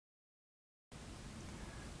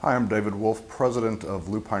Hi, I'm David Wolf, President of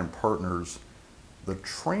Lupine Partners. The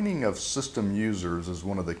training of system users is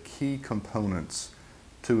one of the key components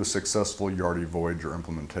to a successful Yardi Voyager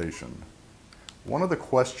implementation. One of the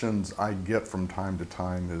questions I get from time to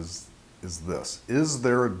time is this: is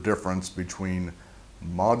there a difference between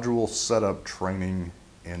module setup training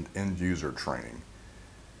and end user training?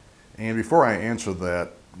 And before I answer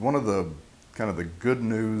that, one of the good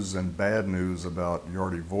news and bad news about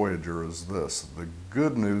Yardi Voyager is this. The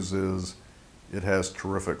good news is it has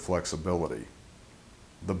terrific flexibility.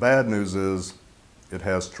 The bad news is it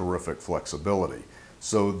has terrific flexibility.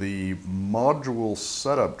 So the module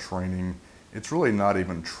setup training, it's really not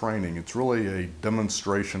even training. It's really a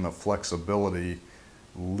demonstration of flexibility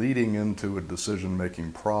leading into a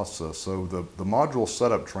decision-making process. So the module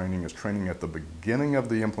setup training is training at the beginning of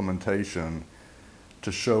the implementation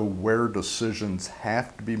to show where decisions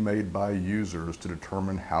have to be made by users to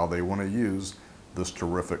determine how they want to use this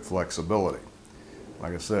terrific flexibility.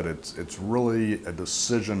 Like I said, it's really a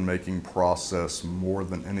decision-making process more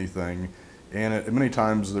than anything, and many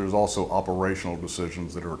times there's also operational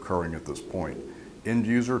decisions that are occurring at this point. End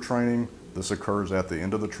user training, this occurs at the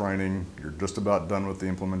end of the training. You're just about done with the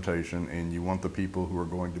implementation, and you want the people who are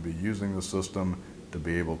going to be using the system to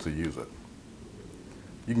be able to use it.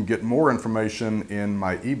 You can get more information in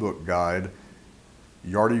my ebook guide,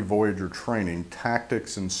 Yardi Voyager Training,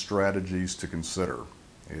 Tactics and Strategies to Consider.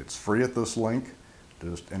 It's free at this link.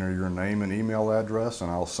 Just enter your name and email address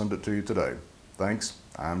and I'll send it to you today. Thanks.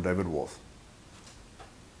 I'm David Wolf.